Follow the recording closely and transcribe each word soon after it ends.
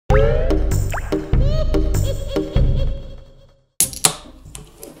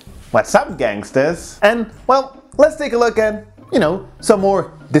What's up, gangsters? And, well, let's take a look at, some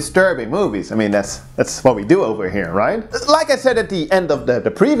more disturbing movies. I mean, that's what we do over here, right? Like I said at the end of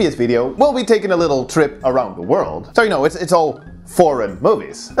the previous video, we'll be taking a little trip around the world. So, it's all foreign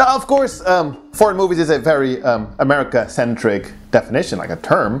movies. Now, of course, foreign movies is a very America-centric definition, like a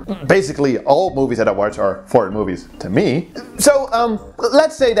term. Basically, all movies that I watch are foreign movies to me. So,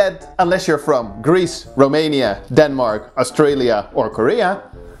 let's say that unless you're from Greece, Romania, Denmark, Australia, or Korea,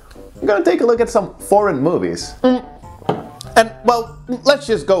 I'm gonna take a look at some foreign movies. And, well, let's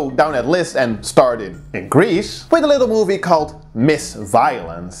just go down that list and start in Greece with a little movie called Miss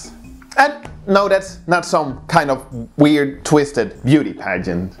Violence. And no, that's not some kind of weird, twisted beauty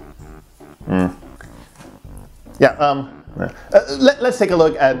pageant. Yeah, let's take a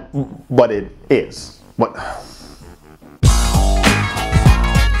look at what it is.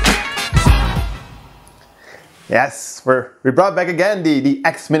 Yes, we brought back again the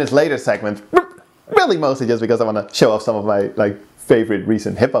X minutes later segment. Really mostly just because I want to show off some of my favorite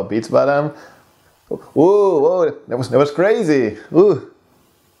recent hip hop beats, but whoa, that was crazy. Ooh.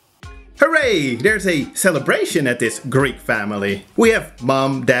 Hooray! There's a celebration at this Greek family. We have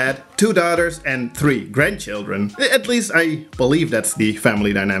mom, dad, 2 daughters and 3 grandchildren. At least I believe that's the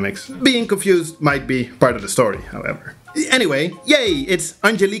family dynamics. Being confused might be part of the story, however. Anyway, yay! It's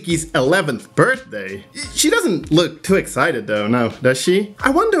Angelique's 11th birthday. She doesn't look too excited though, no, does she? I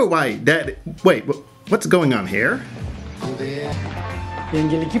wonder why dad... Wait, what's going on here?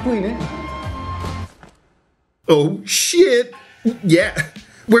 Oh shit! Yeah!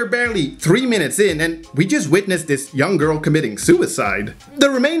 We're barely 3 minutes in and we just witnessed this young girl committing suicide. The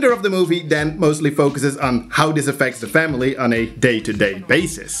remainder of the movie then mostly focuses on how this affects the family on a day-to-day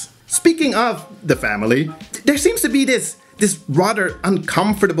basis. Speaking of the family, there seems to be this rather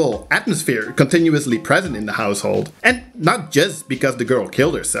uncomfortable atmosphere continuously present in the household. And not just because the girl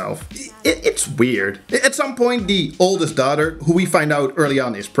killed herself. It's weird. At some point, the oldest daughter, who we find out early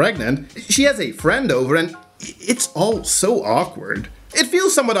on is pregnant, she has a friend over and it's all so awkward. It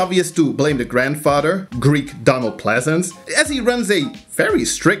feels somewhat obvious to blame the grandfather, Greek Donald Pleasance, as he runs a very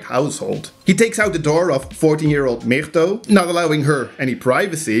strict household. He takes out the door of 14-year-old Myrto, not allowing her any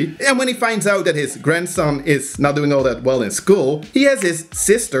privacy, and when he finds out that his grandson is not doing all that well in school, he has his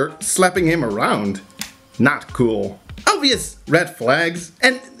sister slapping him around. Not cool. Obvious red flags,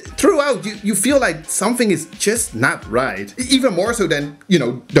 and throughout you feel like something is just not right. Even more so than,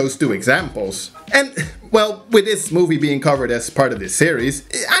 those 2 examples. And, well, with this movie being covered as part of this series,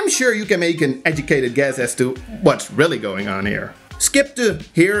 I'm sure you can make an educated guess as to what's really going on here. Skip to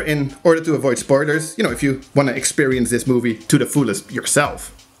here in order to avoid spoilers, if you want to experience this movie to the fullest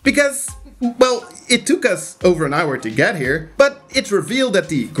yourself. Because, well, it took us over an hour to get here, but it's revealed that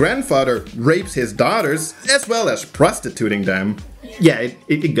the grandfather rapes his daughters as well as prostituting them. Yeah,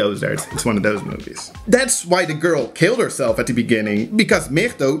 it goes there. It's one of those movies. That's why the girl killed herself at the beginning, because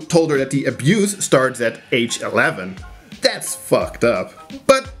Myrto told her that the abuse starts at age 11. That's fucked up.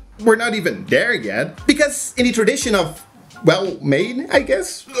 But we're not even there yet, because in the tradition of well-made, I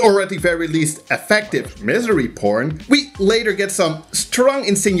guess, or at the very least effective misery porn, we later get some strong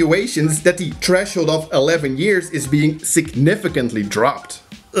insinuations that the threshold of 11 years is being significantly dropped.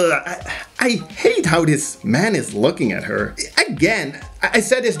 I hate how this man is looking at her. Again, I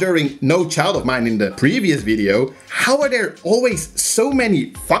said this during No Child of Mine in the previous video. How are there always so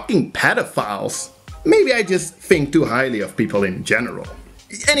many fucking pedophiles? Maybe I just think too highly of people in general.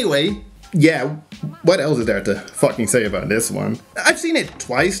 Anyway, yeah, what else is there to fucking say about this one? I've seen it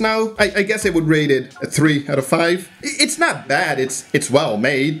twice now. I guess I would rate it a 3 out of 5. It's not bad, it's well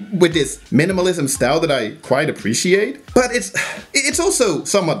made, with this minimalism style that I quite appreciate. But it's also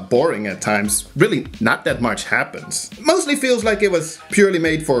somewhat boring at times. Really, not that much happens. Mostly feels like it was purely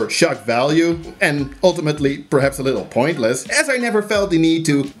made for shock value, and ultimately perhaps a little pointless, as I never felt the need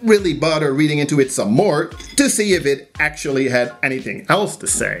to really bother reading into it some more to see if it actually had anything else to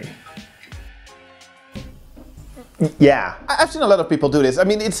say. Yeah, I've seen a lot of people do this. I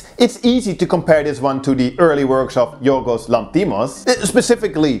mean, it's easy to compare this one to the early works of Yorgos Lanthimos,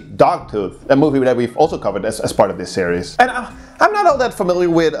 specifically Dogtooth, a movie that we've also covered as part of this series. And I'm not all that familiar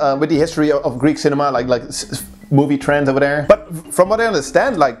with the history of Greek cinema, like movie trends over there. But from what I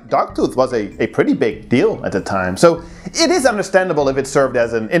understand, Dogtooth was a pretty big deal at the time. So it is understandable if it served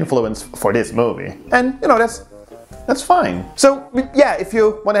as an influence for this movie. And, that's fine. So, yeah, if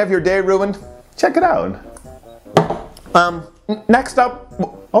you want to have your day ruined, check it out. Next up,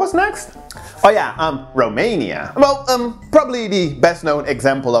 what was next? Oh yeah, Romania. Well, probably the best known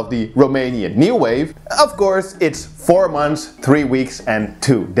example of the Romanian new wave. Of course, it's 4 months, 3 weeks and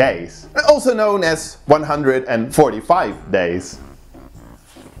 2 days. Also known as 145 days.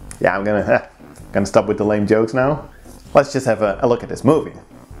 Yeah, I'm gonna stop with the lame jokes now. Let's just have a look at this movie.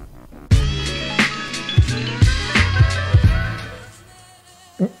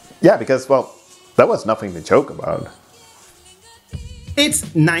 Yeah, because, well, that was nothing to joke about. It's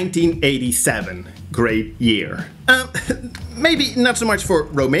 1987. Great year. Maybe not so much for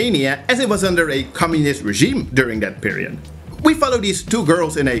Romania, as it was under a communist regime during that period. We follow these two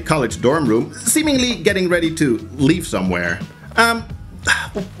girls in a college dorm room, seemingly getting ready to leave somewhere.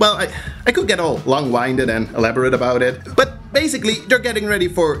 Well, I could get all long-winded and elaborate about it, but basically they're getting ready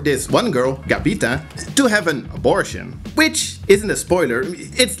for this one girl, Gabita, to have an abortion. Which isn't a spoiler,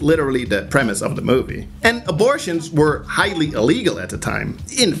 it's literally the premise of the movie. And abortions were highly illegal at the time.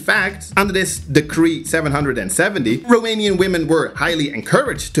 In fact, under this Decree 770, Romanian women were highly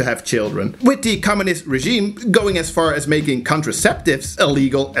encouraged to have children, with the communist regime going as far as making contraceptives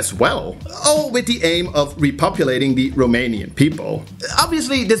illegal as well. All with the aim of repopulating the Romanian people.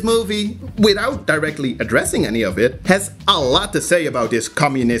 Obviously, this movie, without directly addressing any of it, has a lot to say about this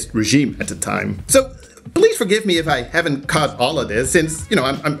communist regime at the time. So, please forgive me if I haven't caught all of this, since, you know,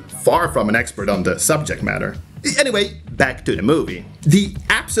 I'm far from an expert on the subject matter. Anyway, back to the movie. The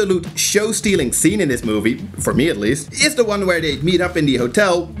absolute show-stealing scene in this movie, for me at least, is the one where they meet up in the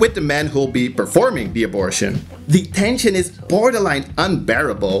hotel with the man who'll be performing the abortion. The tension is borderline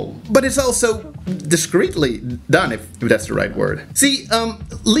unbearable, but it's also discreetly done, if that's the right word. See,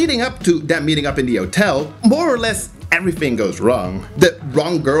 leading up to them meeting up in the hotel, more or less everything goes wrong. The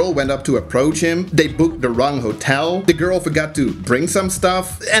wrong girl went up to approach him, they booked the wrong hotel, the girl forgot to bring some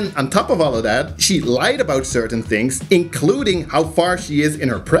stuff, and on top of all of that, she lied about certain things, including how far she is in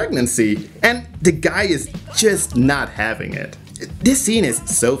her pregnancy, and the guy is just not having it. This scene is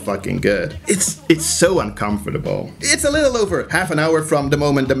so fucking good. It's so uncomfortable. It's a little over half an hour from the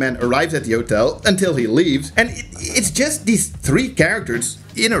moment the man arrives at the hotel until he leaves, and it's just these three characters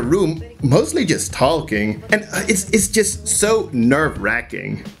in a room, mostly just talking, and it's just so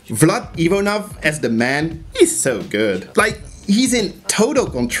nerve-wracking. Vlad Ivanov as the man, he's so good. Like, he's in total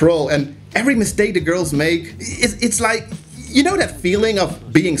control, and every mistake the girls make, it's like, you know that feeling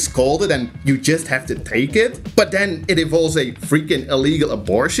of being scolded and you just have to take it, but then it involves a freaking illegal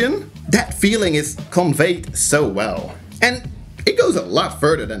abortion? That feeling is conveyed so well. And it goes a lot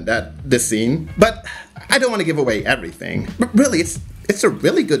further than that, this scene, but I don't want to give away everything. But really, it's a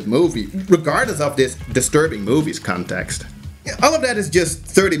really good movie, regardless of this disturbing movie's context. All of that is just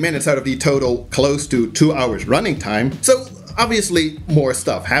 30 minutes out of the total close to 2 hours running time, so obviously more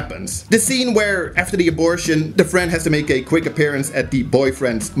stuff happens. The scene where, after the abortion, the friend has to make a quick appearance at the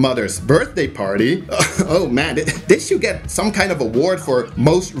boyfriend's mother's birthday party. Oh man, this should get some kind of award for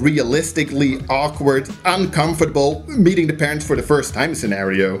most realistically awkward, uncomfortable meeting the parents for the first time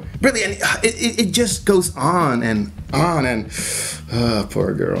scenario. Really, and it just goes on and on, and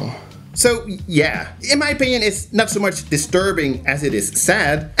poor girl. So yeah, in my opinion, it's not so much disturbing as it is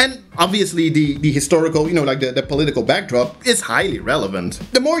sad, and obviously the historical, you know, like the political backdrop is highly relevant.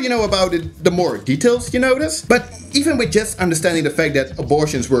 The more you know about it, the more details you notice, but even with just understanding the fact that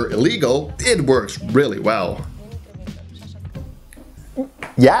abortions were illegal, it works really well.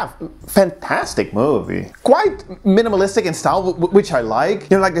 Yeah, fantastic movie. Quite minimalistic in style, which I like.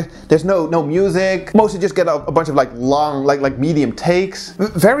 You know, like there's no music. Mostly just get a bunch of like long, like medium takes.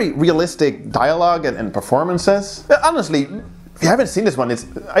 Very realistic dialogue and performances. Honestly, if you haven't seen this one,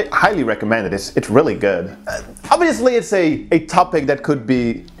 I highly recommend it. It's really good. Obviously, it's a topic that could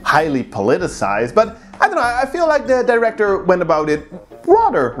be highly politicized, but I don't know, I feel like the director went about it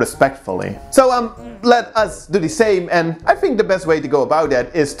rather respectfully. So let us do the same, and I think the best way to go about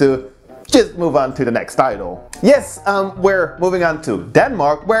that is to just move on to the next title. Yes, we're moving on to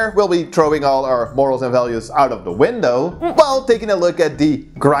Denmark, where we'll be throwing all our morals and values out of the window while taking a look at the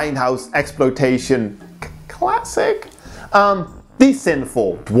grindhouse exploitation classic, The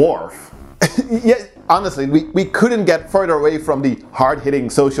Sinful Dwarf. Yeah, honestly, we couldn't get further away from the hard-hitting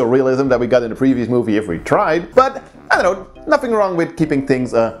social realism that we got in the previous movie if we tried, but I don't know, nothing wrong with keeping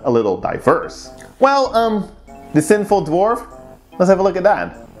things a little diverse. Well, The Sinful Dwarf, let's have a look at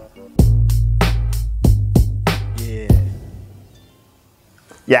that.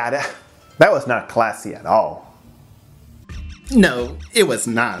 Yeah, that was not classy at all. No, it was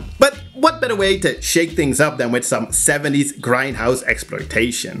not. But what better way to shake things up than with some 70s grindhouse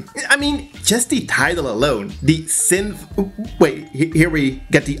exploitation? I mean, just the title alone, the Wait, here we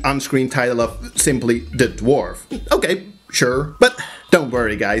get the on-screen title of simply The Dwarf. Okay, sure. But don't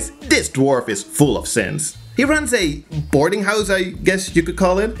worry guys, this dwarf is full of sins. He runs a boarding house, I guess you could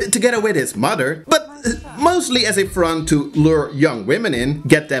call it, together with his mother, but mostly as a front to lure young women in,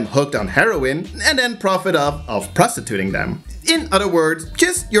 get them hooked on heroin, and then profit off of prostituting them. In other words,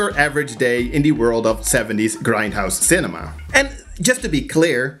 just your average day in the world of 70s grindhouse cinema. And just to be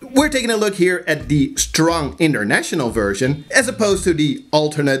clear, we're taking a look here at the strong international version as opposed to the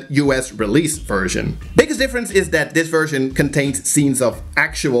alternate US release version. Biggest difference is that this version contains scenes of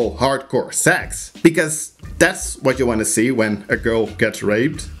actual hardcore sex, because that's what you want to see when a girl gets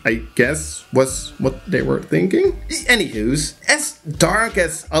raped, I guess was what they were thinking. Anywho's, as dark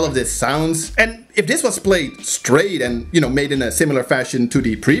as all of this sounds, and if this was played straight and, made in a similar fashion to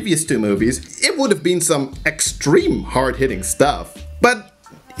the previous two movies, it would have been some extreme hard-hitting stuff. But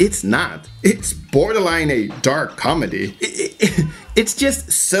it's not. It's borderline a dark comedy. It's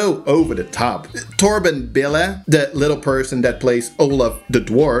just so over the top. Torben Bille, the little person that plays Olaf the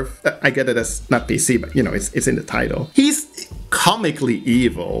Dwarf, I get it as not PC, but it's in the title. He's comically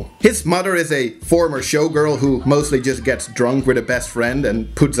evil. His mother is a former showgirl who mostly just gets drunk with a best friend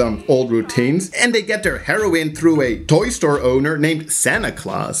and puts on old routines, and they get their heroin through a toy store owner named Santa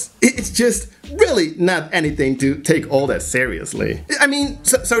Claus. It's just really not anything to take all that seriously. I mean,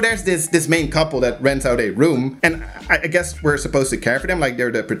 so there's this main couple that rents out a room, and I guess we're supposed to care for them like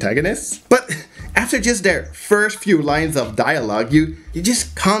they're the protagonists. But after just their first few lines of dialogue, you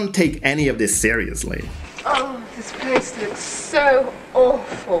just can't take any of this seriously. Oh, this place looks so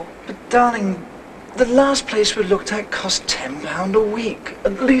awful. But darling, the last place we looked at cost £10 a week.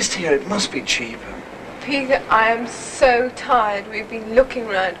 At least here it must be cheaper. Peter, I am so tired. We've been looking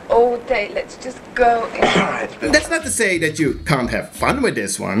around all day. Let's just go in. Alright, but That's not to say that you can't have fun with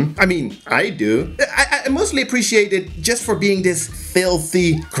this one. I mean, I do. I mostly appreciate it just for being this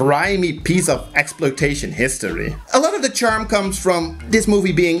filthy, grimy piece of exploitation history. A lot of the charm comes from this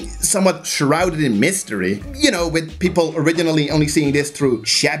movie being somewhat shrouded in mystery. With people originally only seeing this through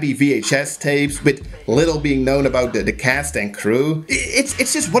shabby VHS tapes, with little being known about the cast and crew.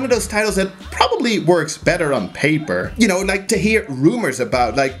 It's just one of those titles that probably works better on paper. Like to hear rumors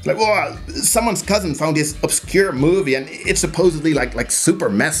about, like oh, someone's cousin found this obscure movie and it's supposedly like super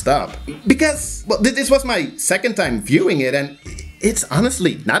messed up. Because, well, this was my second time viewing it, and it's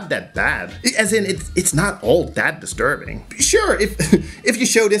honestly not that bad. As in, it's not all that disturbing. Sure, if you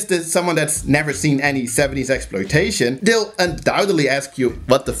show this to someone that's never seen any 70s exploitation, they'll undoubtedly ask you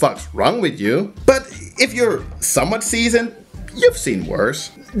what the fuck's wrong with you. But if you're somewhat seasoned, you've seen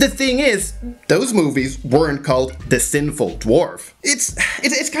worse. The thing is, those movies weren't called The Sinful Dwarf.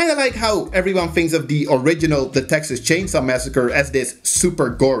 It's kind of like how everyone thinks of the original The Texas Chainsaw Massacre as this super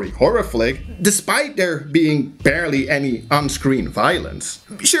gory horror flick, despite there being barely any on-screen violence.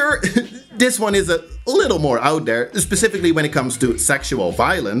 Sure, this one is a little more out there, specifically when it comes to sexual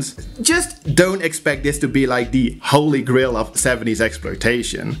violence. Just don't expect this to be like the holy grail of 70s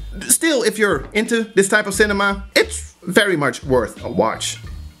exploitation. Still, if you're into this type of cinema, it's very much worth a watch.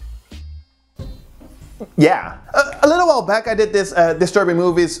 Yeah, a little while back I did this disturbing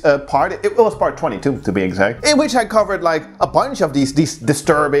movies part. It was part 22 to be exact, in which I covered like a bunch of these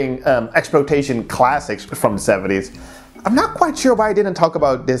disturbing exploitation classics from the 70s. I'm not quite sure why I didn't talk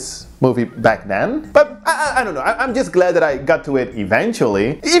about this movie back then, but I don't know. I'm just glad that I got to it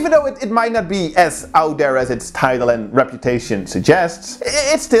eventually. Even though it might not be as out there as its title and reputation suggests,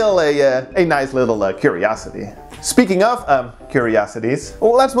 it's still a nice little curiosity. Speaking of curiosities,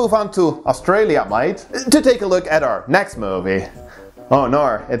 let's move on to Australia, mate, to take a look at our next movie. Oh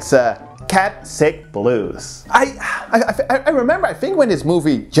no, it's Cat Sick Blues. I remember, I think when this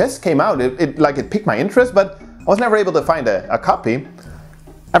movie just came out, it piqued my interest, but I was never able to find a copy.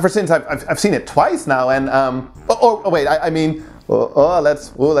 Ever since I've seen it twice now, and wait,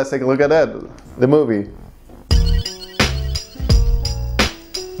 let's take a look at that, the movie.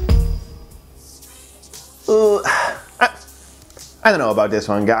 I don't know about this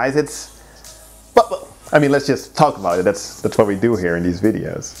one, guys. Let's just talk about it. That's what we do here in these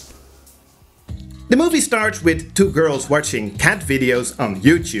videos. The movie starts with two girls watching cat videos on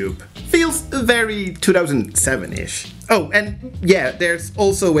YouTube. Feels very 2007-ish. Oh, and yeah, there's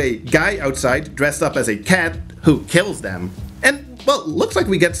also a guy outside dressed up as a cat who kills them. And, well, looks like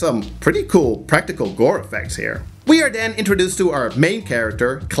we get some pretty cool practical gore effects here. We are then introduced to our main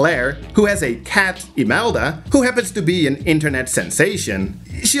character, Claire, who has a cat, Imelda, who happens to be an internet sensation.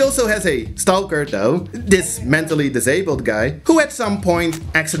 She also has a stalker though, this mentally disabled guy, who at some point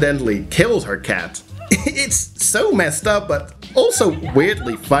accidentally kills her cat. It's so messed up, but also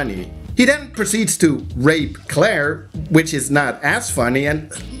weirdly funny. He then proceeds to rape Claire, which is not as funny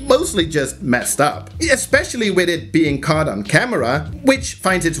and mostly just messed up. Especially with it being caught on camera, which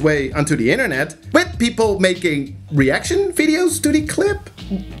finds its way onto the internet, with people making reaction videos to the clip.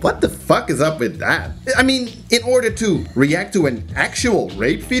 what the fuck is up with that? I mean, in order to react to an actual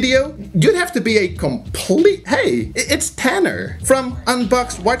rape video, you'd have to be a complete... Hey, it's Tanner from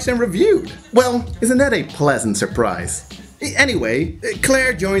Unboxed, Watched and Reviewed. Well, isn't that a pleasant surprise? Anyway,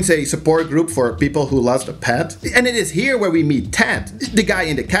 Claire joins a support group for people who lost a pet, and it is here where we meet Ted, the guy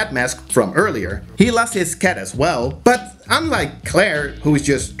in the cat mask from earlier. He lost his cat as well, but unlike Claire, who's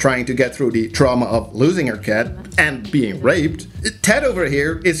just trying to get through the trauma of losing her cat and being raped, Ted over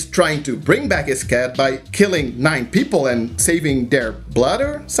here is trying to bring back his cat by killing 9 people and saving their blood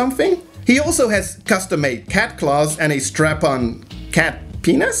or something. He also has custom-made cat claws and a strap-on cat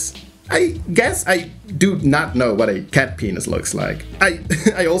penis? I guess I do not know what a cat penis looks like.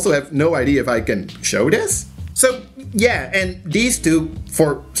 I also have no idea if I can show this. So yeah, and these two,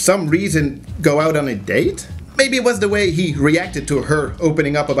 for some reason, go out on a date? Maybe it was the way he reacted to her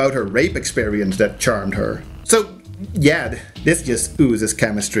opening up about her rape experience that charmed her. So yeah, this just oozes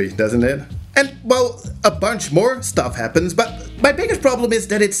chemistry, doesn't it? And, well, a bunch more stuff happens, but my biggest problem is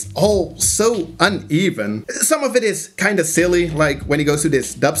that it's all so uneven. Some of it is kinda silly, like when he goes to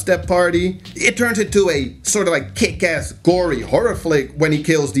this dubstep party. It turns into a sort of like kick-ass, gory horror flick when he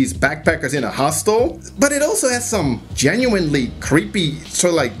kills these backpackers in a hostel. But it also has some genuinely creepy,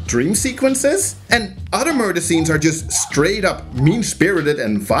 sort of like dream sequences. And other murder scenes are just straight up mean-spirited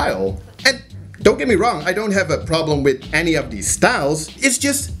and vile. And don't get me wrong, I don't have a problem with any of these styles. It's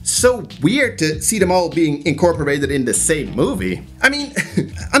just so weird to see them all being incorporated in the same movie. I mean,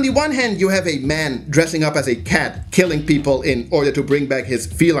 on the one hand you have a man dressing up as a cat killing people in order to bring back his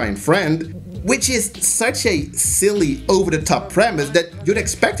feline friend, which is such a silly, over-the-top premise that you'd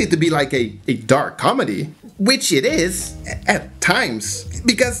expect it to be like a dark comedy. Which it is, at times,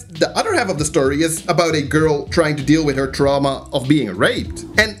 because the other half of the story is about a girl trying to deal with her trauma of being raped.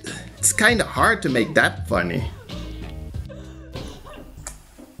 And it's kinda hard to make that funny.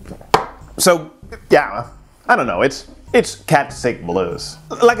 So, yeah, I don't know, it's Cat Sick Blues.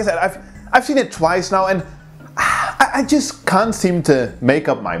 Like I said, I've seen it twice now and I just can't seem to make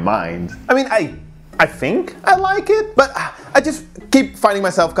up my mind. I mean, I think I like it, but I just keep finding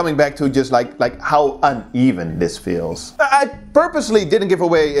myself coming back to just like how uneven this feels. I purposely didn't give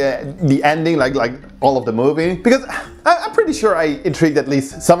away the ending like all of the movie because I'm pretty sure I intrigued at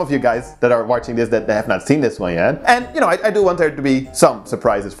least some of you guys that are watching this that have not seen this one yet. And you know, I do want there to be some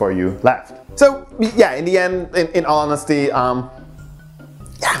surprises for you left. So yeah, in the end, in all honesty,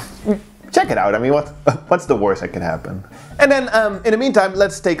 yeah, check it out. I mean, what's the worst that can happen? And then in the meantime,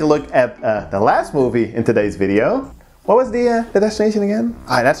 let's take a look at the last movie in today's video. What was the destination again?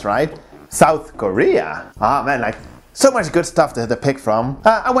 Ah, that's right, South Korea. Ah man, like so much good stuff to pick from.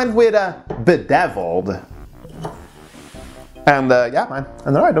 I went with Bedevilled. And yeah, man,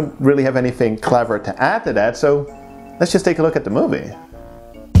 I don't really have anything clever to add to that, so let's just take a look at the movie.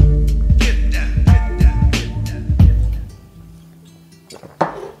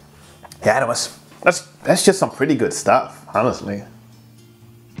 Yeah, that's just some pretty good stuff, honestly.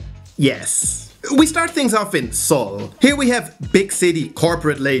 Yes. We start things off in Seoul. Here we have big city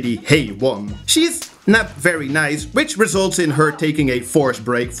corporate lady Hae-won. She's not very nice, which results in her taking a forced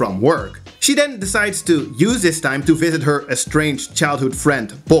break from work. She then decides to use this time to visit her estranged childhood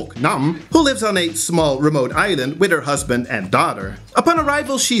friend Bok-nam, who lives on a small remote island with her husband and daughter. Upon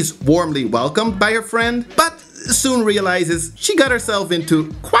arrival, she's warmly welcomed by her friend, but soon realizes she got herself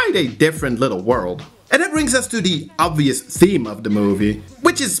into quite a different little world. And that brings us to the obvious theme of the movie,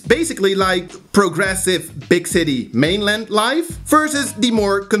 which is basically like progressive big city mainland life versus the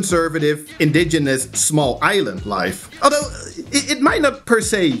more conservative indigenous small island life. Although it might not per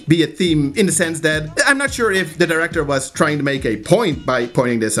se be a theme in the sense that I'm not sure if the director was trying to make a point by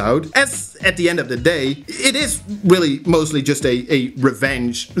pointing this out, as at the end of the day, it is really mostly just a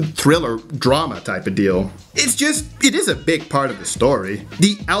revenge thriller drama type of deal. It is a big part of the story.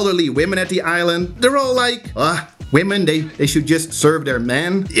 The elderly women at the island, they're all like, women, they should just serve their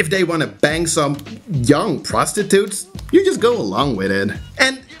man. If they want to bang some young prostitutes, you just go along with it.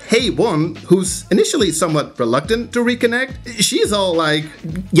 And Hae-won, who's initially somewhat reluctant to reconnect, she's all like,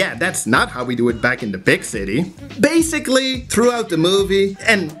 yeah, that's not how we do it back in the big city. Basically, throughout the movie,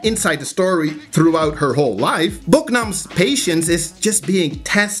 and inside the story throughout her whole life, Bok-nam's patience is just being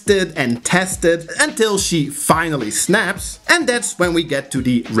tested and tested until she finally snaps, and that's when we get to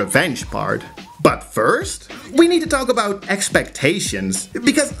the revenge part. But first, we need to talk about expectations,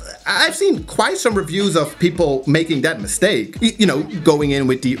 because I've seen quite some reviews of people making that mistake, you know, going in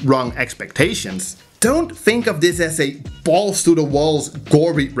with the wrong expectations. Don't think of this as a balls to the walls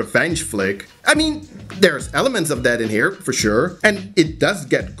gory revenge flick. I mean, there's elements of that in here, for sure, and it does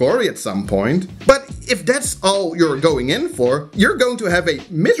get gory at some point, but if that's all you're going in for, you're going to have a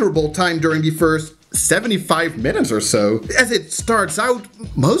miserable time during the first 75 minutes or so, as it starts out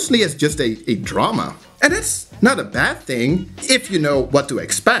mostly as just a drama. And that's not a bad thing if you know what to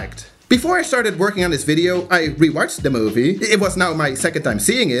expect. Before I started working on this video, I rewatched the movie. It was now my second time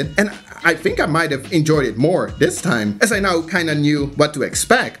seeing it, and I think I might have enjoyed it more this time, as I now kinda knew what to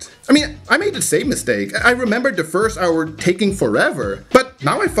expect. I mean, I made the same mistake. I remembered the first hour taking forever, but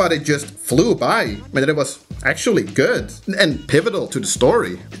now I thought it just flew by, and that it was actually good and pivotal to the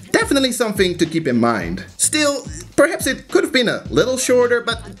story. Definitely something to keep in mind. Still, perhaps it could have been a little shorter,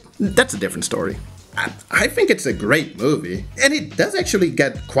 but that's a different story. I think it's a great movie, and it does actually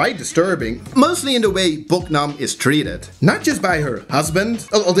get quite disturbing, mostly in the way Boknam is treated. Not just by her husband,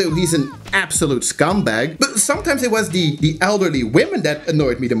 although he's an absolute scumbag, but sometimes it was the elderly women that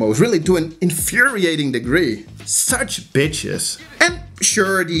annoyed me the most, really to an infuriating degree. Such bitches. And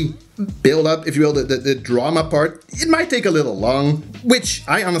sure, the build-up, if you will, the drama part, it might take a little long, which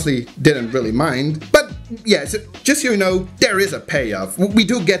I honestly didn't really mind, but yeah, so just so you know, there is a payoff. We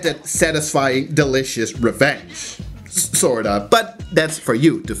do get that satisfying, delicious revenge. Sorta, but that's for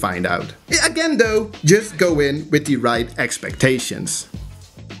you to find out. Again though, just go in with the right expectations.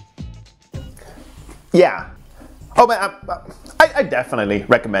 Yeah. Oh man, I definitely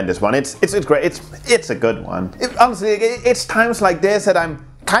recommend this one. It's great. It's a good one. Honestly, it's times like this that I'm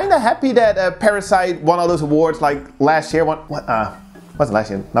kind of happy that Parasite won all those awards like last year. Wasn't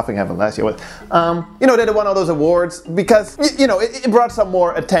last year, nothing happened last year. You know, they won all those awards because, you know, it brought some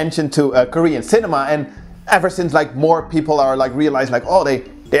more attention to Korean cinema, and ever since like more people are like realizing like, oh,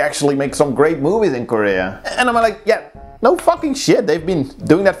 they actually make some great movies in Korea. And I'm like, yeah, no fucking shit, they've been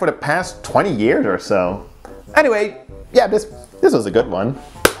doing that for the past 20 years or so. Anyway, yeah, this was a good one.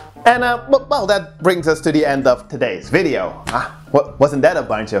 And well, that brings us to the end of today's video. Wasn't that a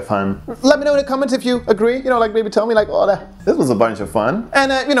bunch of fun? Let me know in the comments if you agree. You know, like maybe tell me like, oh, this was a bunch of fun.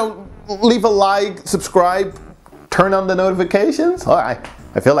 And you know, leave a like, subscribe, turn on the notifications. Oh,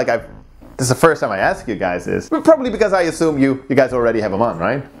 I feel like this is the first time I ask you guys this. Probably because I assume you guys already have them on,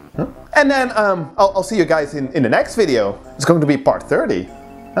 right? Huh? And then I'll see you guys in the next video. It's going to be part 30.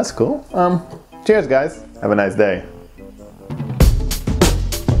 That's cool. Cheers, guys. Have a nice day.